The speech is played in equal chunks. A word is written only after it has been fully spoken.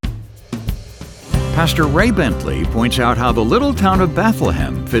Pastor Ray Bentley points out how the little town of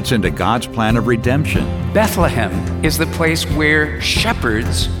Bethlehem fits into God's plan of redemption. Bethlehem is the place where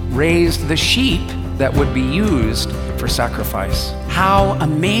shepherds raised the sheep that would be used for sacrifice. How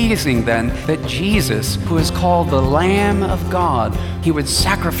amazing then that Jesus, who is called the Lamb of God, he would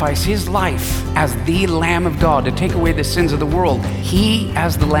sacrifice his life as the Lamb of God to take away the sins of the world. He,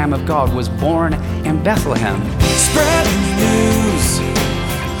 as the Lamb of God, was born in Bethlehem. Spread the news.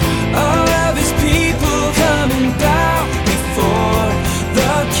 All of his people coming down before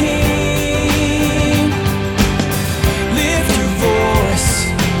the King. Lift your voice.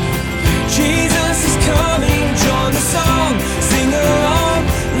 Jesus is coming. Join the song. Sing along.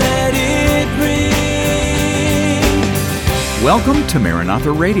 Let it ring. Welcome to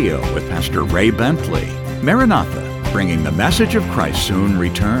Maranatha Radio with Pastor Ray Bentley. Maranatha, bringing the message of Christ's soon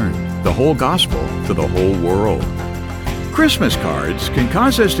return, the whole gospel to the whole world. Christmas cards can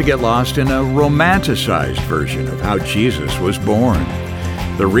cause us to get lost in a romanticized version of how Jesus was born.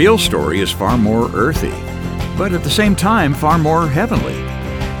 The real story is far more earthy, but at the same time far more heavenly.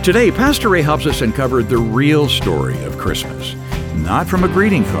 Today, Pastor Ray helps us uncover the real story of Christmas, not from a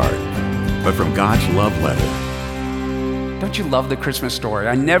greeting card, but from God's love letter. Don't you love the Christmas story?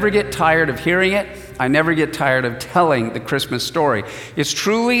 I never get tired of hearing it. I never get tired of telling the Christmas story. It's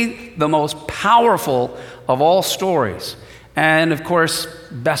truly the most powerful of all stories. And of course,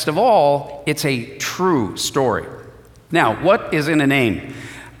 best of all, it's a true story. Now, what is in a name?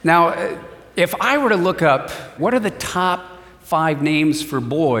 Now, if I were to look up what are the top 5 names for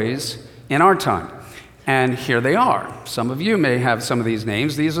boys in our time, and here they are. Some of you may have some of these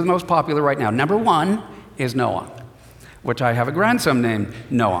names. These are the most popular right now. Number 1 is Noah, which I have a grandson named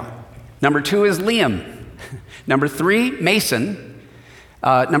Noah. Number 2 is Liam. Number 3, Mason.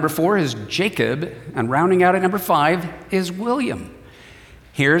 Number 4 is Jacob, and rounding out at number 5 is William.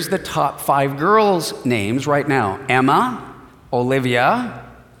 Here's the top 5 girls' names right now: Emma, Olivia,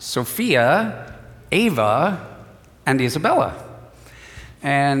 Sophia, Ava, and Isabella.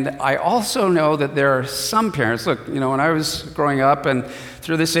 And I also know that there are some parents, look, when I was growing up and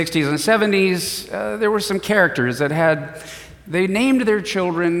through the 60s and 70s, there were some characters that they named their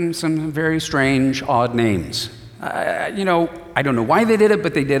children some very strange, odd names. I don't know why they did it,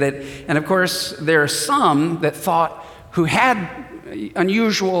 but they did it. And of course, there are some who had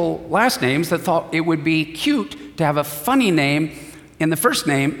unusual last names that thought it would be cute to have a funny name in the first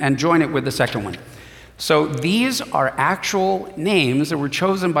name and join it with the second one. So these are actual names that were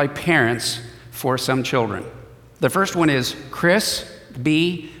chosen by parents for some children. The first one is Chris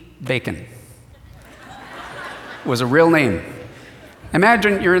B. Bacon. Was a real name.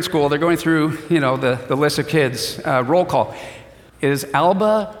 Imagine you're in school, they're going through, the list of kids. Roll call. Is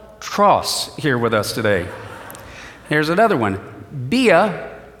Alba Tross here with us today? Here's another one. Bea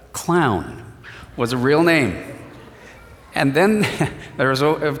Clown was a real name. And then there's,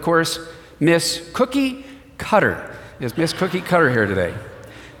 of course, Miss Cookie Cutter. Is Miss Cookie Cutter here today?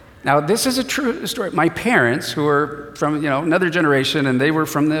 Now, this is a true story. My parents, who are from, another generation, and they were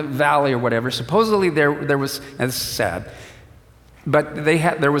from the valley or whatever, supposedly there was, and this is sad, but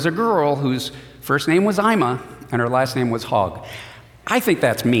there was a girl whose first name was Ima, and her last name was Hogg. I think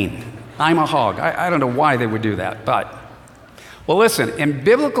that's mean. Ima Hogg. I don't know why they would do that, but. Well, listen, in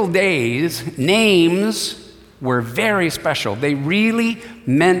biblical days, names were very special. They really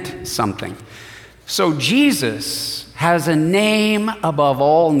meant something. So Jesus has a name above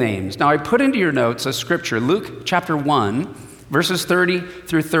all names. Now, I put into your notes a scripture, Luke chapter 1, verses 30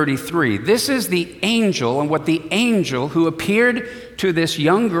 through 33. This is the angel, and what the angel who appeared to this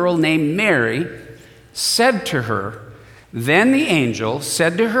young girl named Mary said to her. Then the angel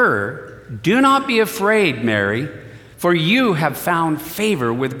said to her, "Do not be afraid, Mary, for you have found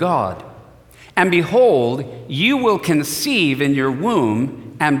favor with God. And behold, you will conceive in your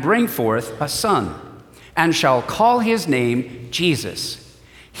womb and bring forth a son, and shall call his name Jesus.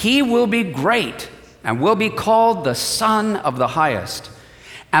 He will be great and will be called the Son of the Highest.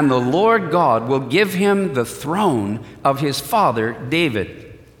 And the Lord God will give him the throne of his father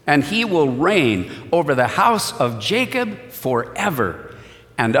David, and he will reign over the house of Jacob forever,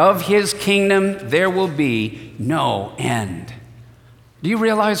 and of his kingdom there will be no end." Do you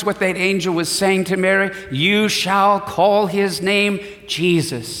realize what that angel was saying to Mary? You shall call his name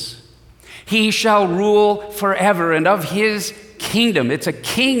Jesus. He shall rule forever, and of his kingdom. It's a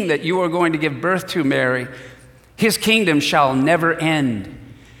king that you are going to give birth to, Mary. His kingdom shall never end.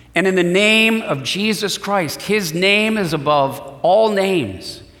 And in the name of Jesus Christ, his name is above all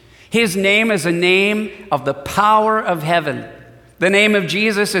names. His name is a name of the power of heaven. The name of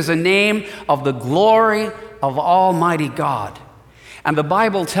Jesus is a name of the glory of Almighty God. And the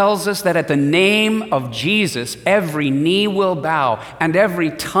Bible tells us that at the name of Jesus, every knee will bow and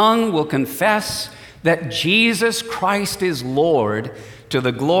every tongue will confess that Jesus Christ is Lord, to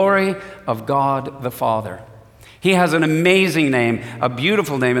the glory of God the Father. He has an amazing name, a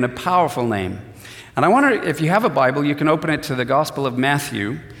beautiful name, and a powerful name. And I wonder if you have a Bible, you can open it to the Gospel of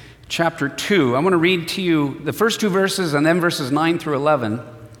Matthew, chapter 2. I want to read to you the first 2 verses and then verses 9 through 11.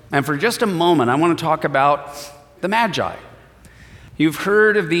 And for just a moment, I want to talk about the Magi. You've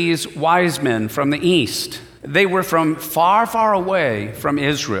heard of these wise men from the east. They were from far, far away from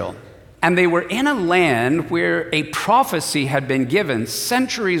Israel. And they were in a land where a prophecy had been given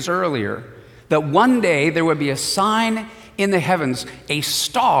centuries earlier that one day there would be a sign in the heavens, a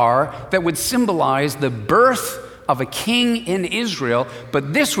star that would symbolize the birth of a king in Israel,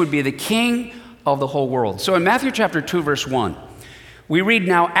 but this would be the king of the whole world. So in Matthew chapter 2, verse 1, we read,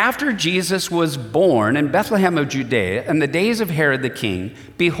 "Now after Jesus was born in Bethlehem of Judea in the days of Herod the king,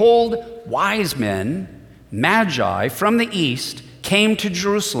 behold, wise men, Magi, from the east came to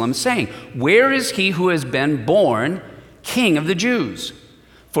Jerusalem, saying, 'Where is he who has been born King of the Jews?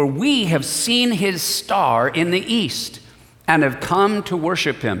 For we have seen his star in the east and have come to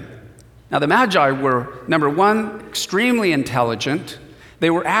worship him.'" Now the Magi were, number one, extremely intelligent. They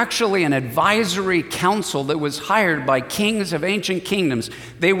were actually an advisory council that was hired by kings of ancient kingdoms.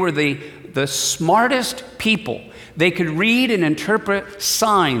 They were the smartest people. They could read and interpret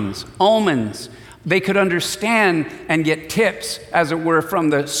signs, omens. They could understand and get tips, as it were, from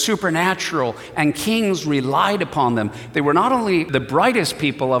the supernatural, and kings relied upon them. They were not only the brightest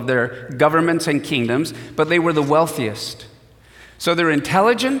people of their governments and kingdoms, but they were the wealthiest. So they're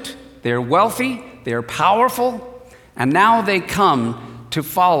intelligent, they're wealthy, they're powerful, and now they come to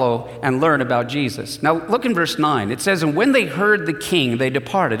follow and learn about Jesus. Now look in verse 9. It says, "And when they heard the king, they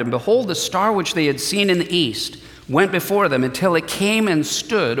departed, and behold, the star which they had seen in the east went before them until it came and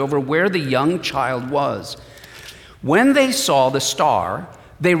stood over where the young child was. When they saw the star,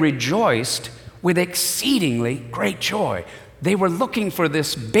 they rejoiced with exceedingly great joy." They were looking for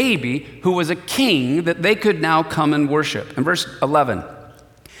this baby who was a king that they could now come and worship. In verse 11,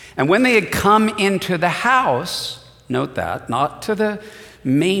 "And when they had come into the house," note that, not to the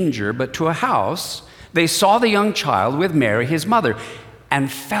manger, but to a house, "they saw the young child with Mary, his mother,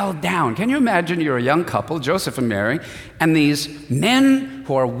 and fell down." Can you imagine you're a young couple, Joseph and Mary, and these men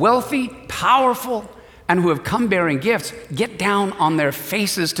who are wealthy, powerful, and who have come bearing gifts get down on their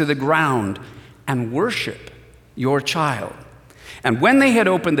faces to the ground and worship your child. "And when they had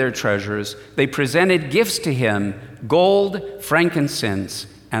opened their treasures, they presented gifts to him, gold, frankincense,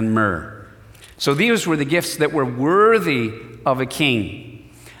 and myrrh." So these were the gifts that were worthy of a king.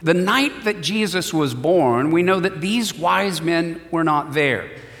 The night that Jesus was born, we know that these wise men were not there.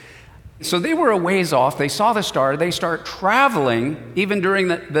 So they were a ways off. They saw the star. They start traveling even during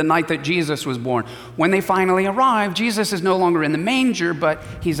the night that Jesus was born. When they finally arrive, Jesus is no longer in the manger, but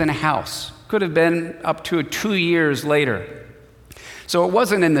he's in a house. Could have been up to 2 years later. So it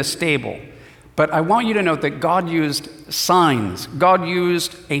wasn't in the stable. But I want you to note that God used signs. God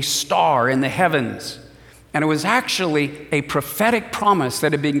used a star in the heavens. And it was actually a prophetic promise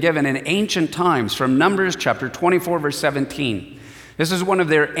that had been given in ancient times from Numbers chapter 24, verse 17. This is one of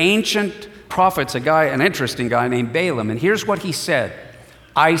their ancient prophets, an interesting guy named Balaam. And here's what he said: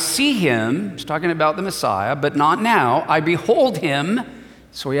 "I see him," he's talking about the Messiah, "but not now. I behold him,"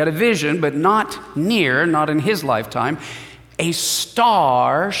 so he had a vision, but not near, not in his lifetime. "A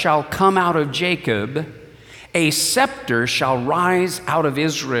star shall come out of Jacob, a scepter shall rise out of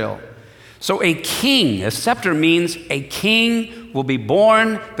Israel." So a king, a scepter means a king will be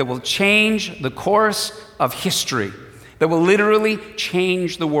born that will change the course of history, that will literally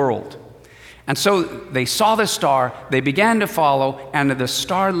change the world. And so they saw the star, they began to follow, and the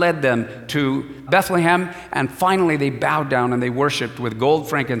star led them to Bethlehem, and finally they bowed down and they worshiped with gold,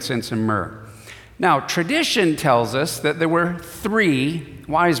 frankincense, and myrrh. Now, tradition tells us that there were 3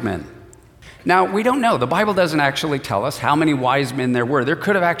 wise men. Now, we don't know. The Bible doesn't actually tell us how many wise men there were. There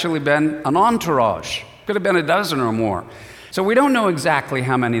could have actually been an entourage. Could have been a dozen or more. So we don't know exactly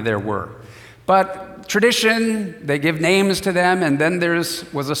how many there were. But tradition, they give names to them, and then there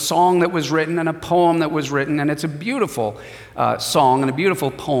was a song that was written and a poem that was written, and it's a beautiful song and a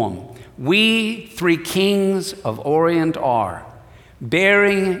beautiful poem. "We 3 kings of Orient are,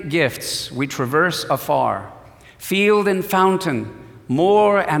 bearing gifts we traverse afar, field and fountain,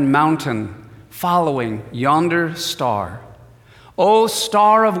 moor and mountain, following yonder star. O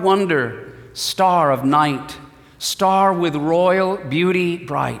star of wonder, star of night, star with royal beauty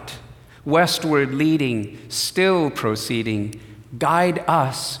bright, westward leading, still proceeding, guide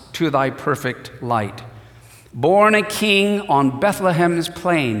us to thy perfect light. Born a king on Bethlehem's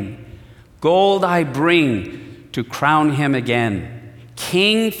plain, gold I bring to crown him again.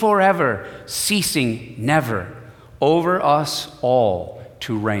 King forever, ceasing never, over us all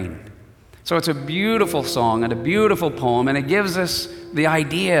to reign. So it's a beautiful song and a beautiful poem, and it gives us the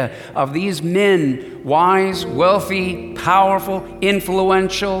idea of these men, wise, wealthy, powerful,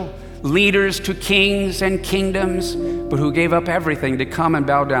 influential, leaders to kings and kingdoms, but who gave up everything to come and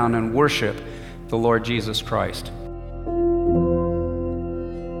bow down and worship the Lord Jesus Christ.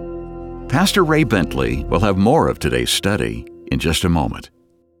 Pastor Ray Bentley will have more of today's study in just a moment.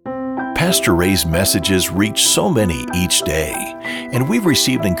 Pastor Ray's messages reach so many each day, and we've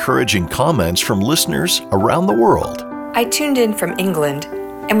received encouraging comments from listeners around the world. I tuned in from England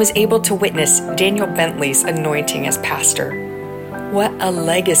and was able to witness Daniel Bentley's anointing as pastor. What a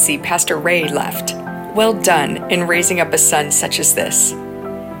legacy Pastor Ray left. Well done in raising up a son such as this.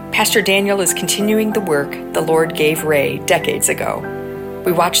 Pastor Daniel is continuing the work the Lord gave Ray decades ago.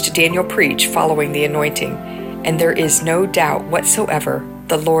 We watched Daniel preach following the anointing, and there is no doubt whatsoever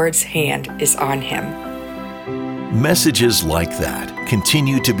the Lord's hand is on him. Messages like that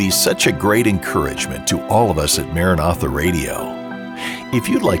continue to be such a great encouragement to all of us at Maranatha Radio. If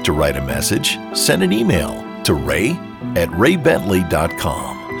you'd like to write a message, send an email to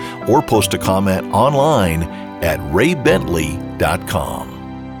ray@raybentley.com or post a comment online at raybentley.com.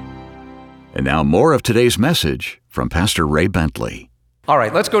 And now more of today's message from Pastor Ray Bentley. All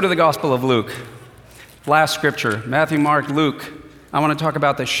right, let's go to the Gospel of Luke. Last scripture, Matthew, Mark, Luke. I want to talk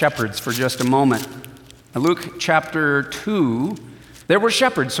about the shepherds for just a moment. In Luke chapter 2, there were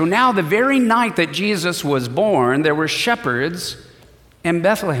shepherds. So now the very night that Jesus was born, there were shepherds in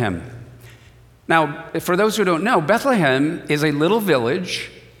Bethlehem. Now, for those who don't know, Bethlehem is a little village,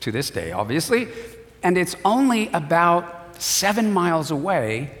 to this day, obviously, and it's only about 7 miles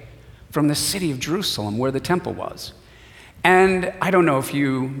away from the city of Jerusalem, where the temple was. And I don't know if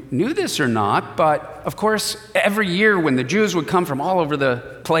you knew this or not, but of course, every year when the Jews would come from all over the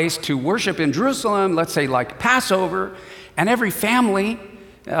place to worship in Jerusalem, let's say like Passover, and every family,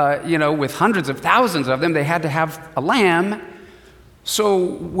 with hundreds of thousands of them, they had to have a lamb. So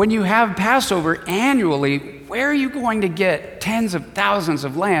when you have Passover annually, where are you going to get tens of thousands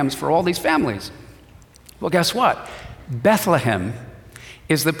of lambs for all these families? Well, guess what? Bethlehem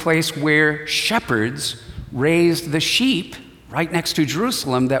is the place where shepherds raised the sheep right next to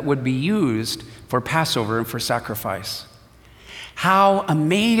Jerusalem that would be used for Passover and for sacrifice. How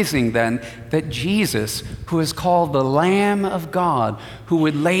amazing then that Jesus, who is called the Lamb of God, who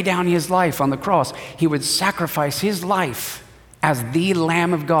would lay down his life on the cross, he would sacrifice his life as the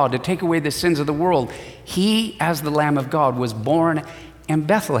Lamb of God to take away the sins of the world. He, as the Lamb of God, was born in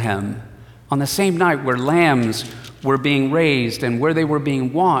Bethlehem on the same night where lambs were being raised and where they were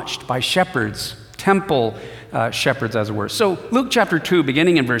being watched by shepherds, temple shepherds as it were. So Luke chapter 2,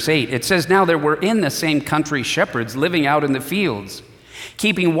 beginning in verse 8, it says, "Now there were in the same country shepherds living out in the fields,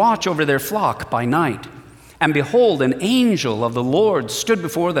 keeping watch over their flock by night. And behold, an angel of the Lord stood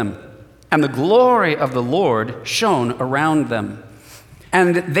before them, and the glory of the Lord shone around them.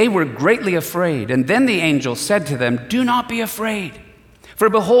 And they were greatly afraid. And then the angel said to them, 'Do not be afraid. For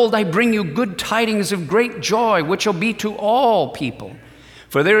behold, I bring you good tidings of great joy, which shall be to all people.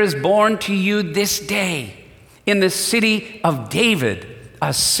 For there is born to you this day in the city of David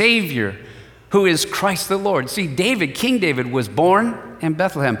a Savior, who is Christ the Lord.'" See, David, King David, was born in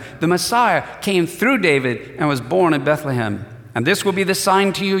Bethlehem. The Messiah came through David and was born in Bethlehem. "And this will be the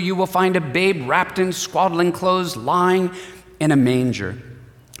sign to you. You will find a babe wrapped in swaddling clothes, lying in a manger."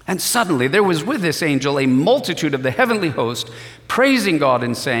 And suddenly there was with this angel a multitude of the heavenly host, praising God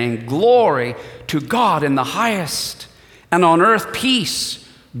and saying, "Glory to God in the highest, and on earth peace,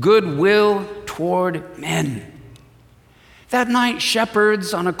 goodwill toward men." That night,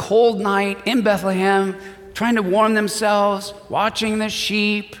 shepherds on a cold night in Bethlehem, trying to warm themselves, watching the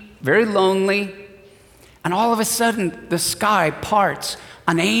sheep, very lonely. And all of a sudden, the sky parts.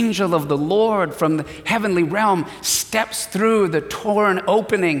 An angel of the Lord from the heavenly realm steps through the torn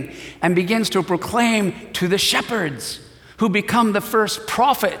opening and begins to proclaim to the shepherds, who become the first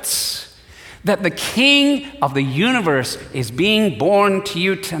prophets, that the King of the universe is being born to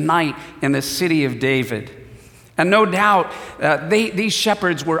you tonight in the city of David. And no doubt, these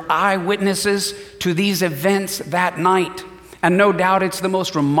shepherds were eyewitnesses to these events that night. And no doubt it's the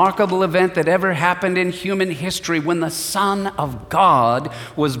most remarkable event that ever happened in human history, when the Son of God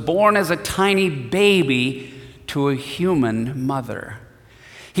was born as a tiny baby to a human mother.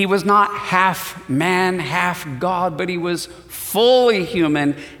 He was not half man, half God, but he was fully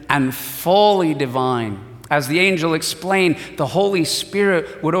human and fully divine. As the angel explained, the Holy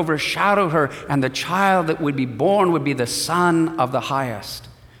Spirit would overshadow her, and the child that would be born would be the Son of the Highest.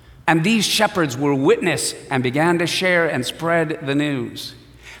 And these shepherds were witness and began to share and spread the news.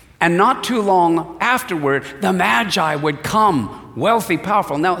 And not too long afterward, the Magi would come, wealthy,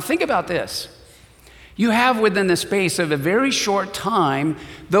 powerful. Now, think about this. You have within the space of a very short time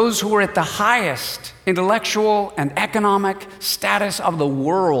those who were at the highest intellectual and economic status of the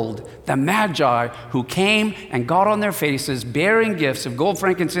world, the Magi, who came and got on their faces bearing gifts of gold,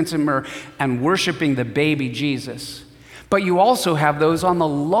 frankincense, and myrrh and worshiping the baby Jesus. But you also have those on the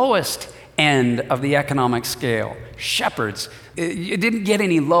lowest end of the economic scale, shepherds. It didn't get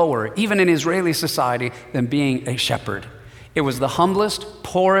any lower, even in Israeli society, than being a shepherd. It was the humblest,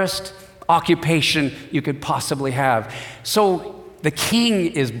 poorest occupation you could possibly have. So the king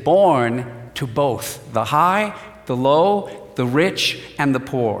is born to both the high, the low, the rich, and the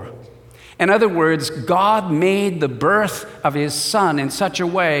poor. In other words, God made the birth of his son in such a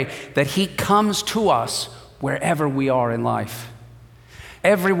way that he comes to us wherever we are in life.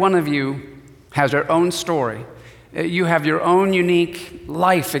 Every one of you has your own story. You have your own unique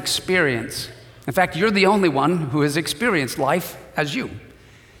life experience. In fact, you're the only one who has experienced life as you.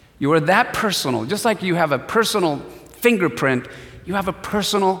 You are that personal. Just like you have a personal fingerprint, you have a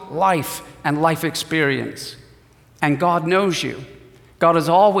personal life and life experience. And God knows you. God has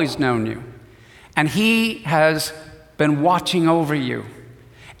always known you. And he has been watching over you.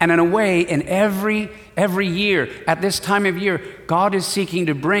 And in a way, in every year, at this time of year, God is seeking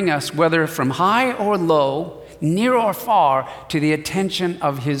to bring us, whether from high or low, near or far, to the attention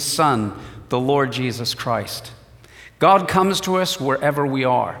of his Son, the Lord Jesus Christ. God comes to us wherever we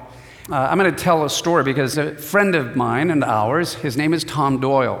are. I'm going to tell a story because a friend of mine and ours, his name is Tom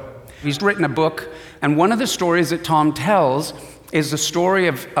Doyle. He's written a book, and one of the stories that Tom tells is the story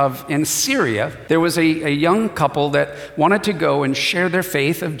of in Syria. There was a young couple that wanted to go and share their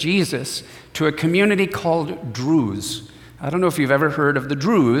faith of Jesus to a community called Druze. I don't know if you've ever heard of the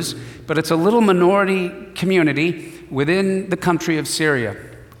Druze, but it's a little minority community within the country of Syria,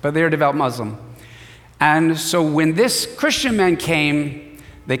 but they're devout Muslim. And so when this Christian man came,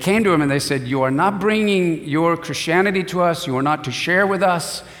 they came to him and they said, "You are not bringing your Christianity to us. You are not to share with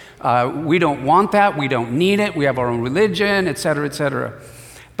us. We don't want that. We don't need it. We have our own religion, etc., etc."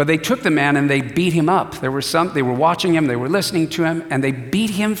 But they took the man and they beat him up. They were watching him, they were listening to him, and they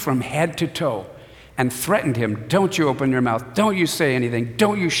beat him from head to toe and threatened him. "Don't you open your mouth. Don't you say anything.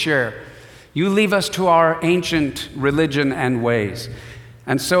 Don't you share. You leave us to our ancient religion and ways."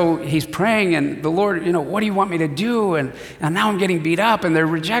 And so he's praying, and the Lord, "What do you want me to do? And now I'm getting beat up, and they're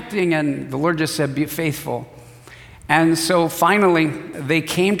rejecting." And the Lord just said, "Be faithful." And so finally, they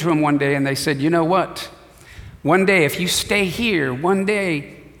came to him one day, and they said, "You know what? One day, if you stay here, one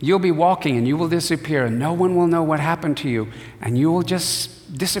day you'll be walking, and you will disappear, and no one will know what happened to you, and you will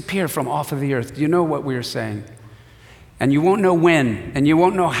just disappear from off of the earth." You know what we are saying. And you won't know when, and you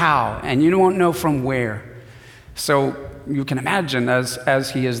won't know how, and you won't know from where. So you can imagine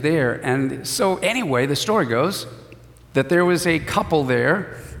as he is there. And so anyway, the story goes that there was a couple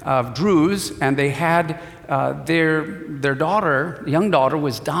there of Druze, and they had their daughter, young daughter,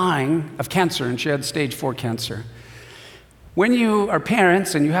 was dying of cancer, and she had stage 4 cancer. When you are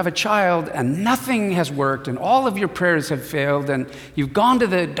parents and you have a child and nothing has worked and all of your prayers have failed and you've gone to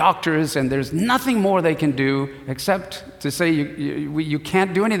the doctors and there's nothing more they can do except to say you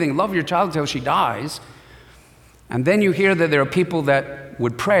can't do anything, love your child until she dies. And then you hear that there are people that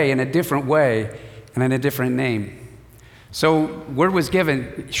would pray in a different way and in a different name. So word was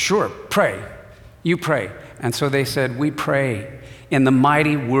given, "Sure, pray. You pray." And so they said, "We pray in the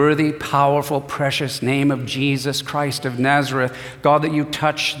mighty, worthy, powerful, precious name of Jesus Christ of Nazareth. God, that you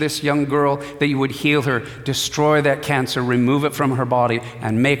touch this young girl, that you would heal her, destroy that cancer, remove it from her body,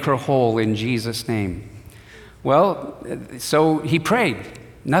 and make her whole in Jesus' name." Well, so he prayed.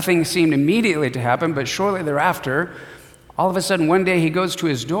 Nothing seemed immediately to happen, but shortly thereafter, all of a sudden, one day he goes to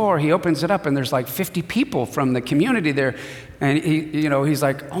his door, he opens it up, and there's like 50 people from the community there. And he's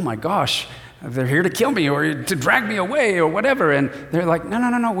like, "Oh my gosh, they're here to kill me or to drag me away or whatever." And they're like,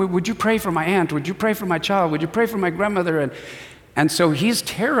 no, would you pray for my aunt? Would you pray for my child? Would you pray for my grandmother? And so he's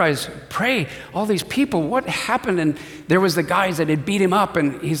terrorized. Pray, all these people, what happened? And there was the guys that had beat him up,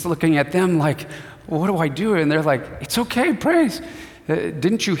 and he's looking at them like, "Well, what do I do?" And they're like, "It's okay, praise.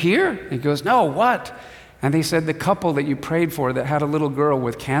 Didn't you hear?" And he goes, "No, what?" And they said, "The couple that you prayed for that had a little girl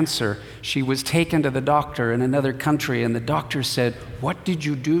with cancer, she was taken to the doctor in another country, and the doctor said, 'What did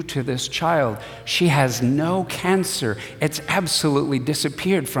you do to this child? She has no cancer. It's absolutely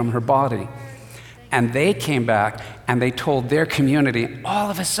disappeared from her body.'" And they came back and they told their community. All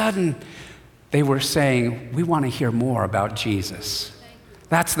of a sudden, They were saying, we want to hear more about Jesus.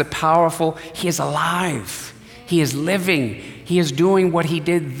 That's the powerful, he is alive. He is living. He is doing what he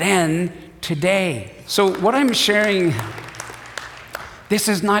did then, today. So what I'm sharing, this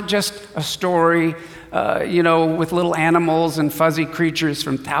is not just a story, with little animals and fuzzy creatures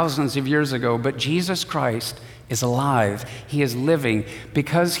from thousands of years ago, but Jesus Christ is alive. He is living.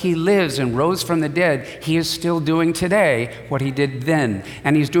 Because he lives and rose from the dead, he is still doing today what he did then.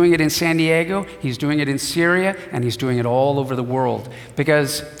 And he's doing it in San Diego, he's doing it in Syria, and he's doing it all over the world.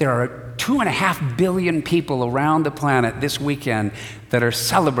 Because there are 2.5 billion people around the planet this weekend that are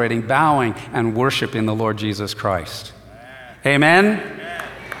celebrating, bowing, and worshiping the Lord Jesus Christ. Amen?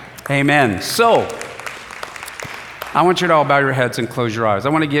 Amen. So, I want you to all bow your heads and close your eyes. I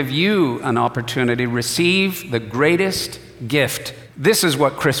want to give you an opportunity to receive the greatest gift. This is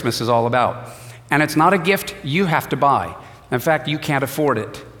what Christmas is all about. And it's not a gift you have to buy. In fact, you can't afford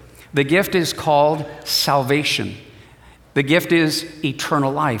it. The gift is called salvation. The gift is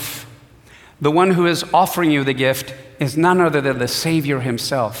eternal life. The one who is offering you the gift is none other than the Savior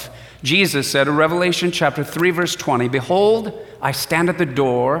himself. Jesus said in Revelation chapter 3, verse 20, "Behold, I stand at the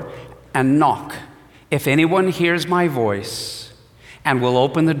door and knock. If anyone hears my voice and will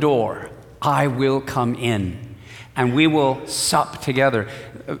open the door, I will come in, and we will sup together."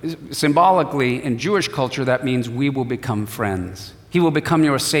 Symbolically, in Jewish culture, that means we will become friends. He will become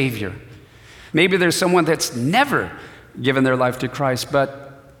your Savior. Maybe there's someone that's never given their life to Christ,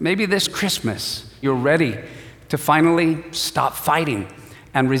 but maybe this Christmas you're ready to finally stop fighting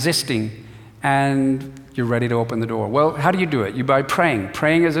and resisting, and you're ready to open the door. Well, how do you do it? You by praying.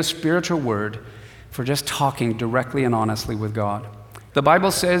 Praying is a spiritual word for just talking directly and honestly with God. The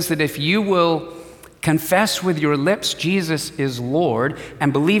Bible says that if you will confess with your lips Jesus is Lord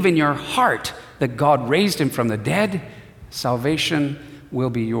and believe in your heart that God raised him from the dead, salvation will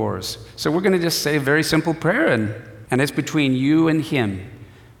be yours. So we're going to just say a very simple prayer, and it's between you and him.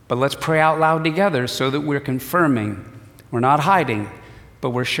 But let's pray out loud together so that we're confirming, we're not hiding, but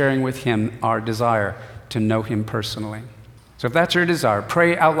we're sharing with him our desire to know him personally. So if that's your desire,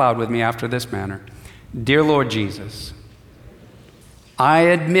 pray out loud with me after this manner. Dear Lord Jesus, I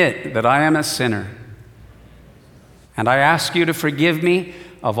admit that I am a sinner, and I ask you to forgive me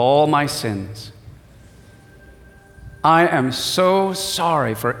of all my sins. I am so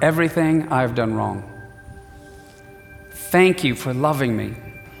sorry for everything I've done wrong. Thank you for loving me.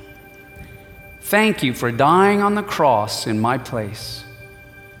 Thank you for dying on the cross in my place.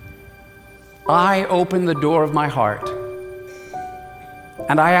 I open the door of my heart,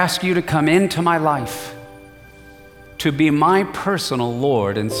 and I ask you to come into my life, to be my personal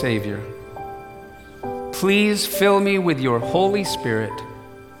Lord and Savior. Please fill me with your Holy Spirit.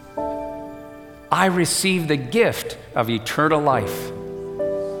 I receive the gift of eternal life.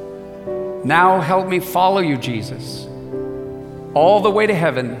 Now help me follow you, Jesus, all the way to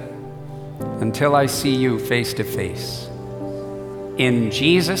heaven until I see you face to face. In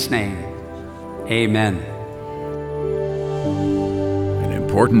Jesus' name, amen. An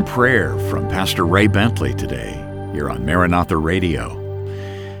important prayer from Pastor Ray Bentley today here on Maranatha Radio.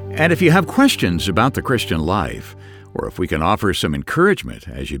 And if you have questions about the Christian life, or if we can offer some encouragement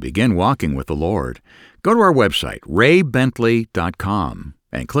as you begin walking with the Lord, go to our website, raybentley.com,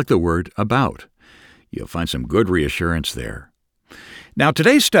 and click the word About. You'll find some good reassurance there. Now,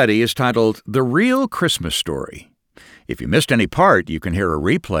 today's study is titled The Real Christmas Story. If you missed any part, you can hear a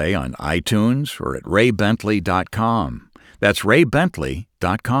replay on iTunes or at raybentley.com. That's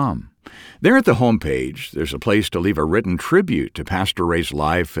raybentley.com. There at the homepage, there's a place to leave a written tribute to Pastor Ray's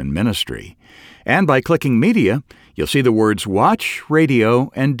life and ministry. And by clicking Media, you'll see the words Watch,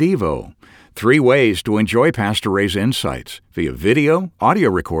 Radio, and Devo. 3 ways to enjoy Pastor Ray's insights via video, audio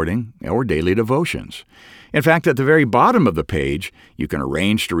recording, or daily devotions. In fact, at the very bottom of the page, you can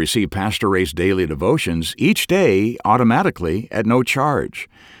arrange to receive Pastor Ray's daily devotions each day automatically at no charge,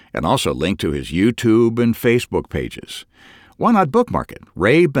 and also link to his YouTube and Facebook pages. Why not bookmark it?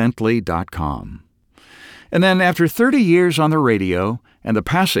 raybentley.com. And then after 30 years on the radio and the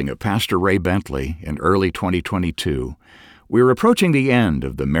passing of Pastor Ray Bentley in early 2022, we're approaching the end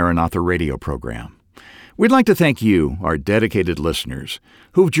of the Maranatha radio program. We'd like to thank you, our dedicated listeners,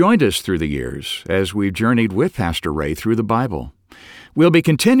 who've joined us through the years as we've journeyed with Pastor Ray through the Bible. We'll be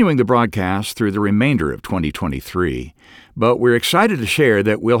continuing the broadcast through the remainder of 2023, but we're excited to share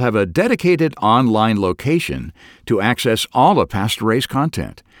that we'll have a dedicated online location to access all of Pastor Ray's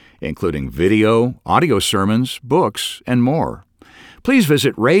content, including video, audio sermons, books, and more. Please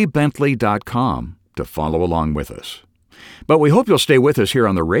visit raybentley.com to follow along with us. But we hope you'll stay with us here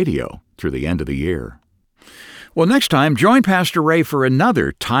on the radio through the end of the year. Well, next time, join Pastor Ray for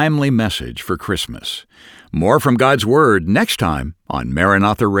another timely message for Christmas. More from God's Word next time on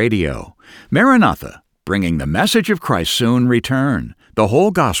Maranatha Radio. Maranatha, bringing the message of Christ's soon return, the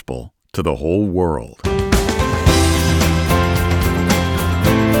whole gospel to the whole world.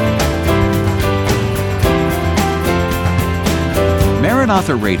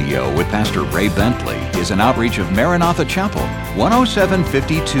 Maranatha Radio with Pastor Ray Bentley is an outreach of Maranatha Chapel,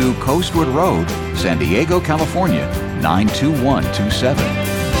 10752 Coastwood Road, San Diego, California, 92127.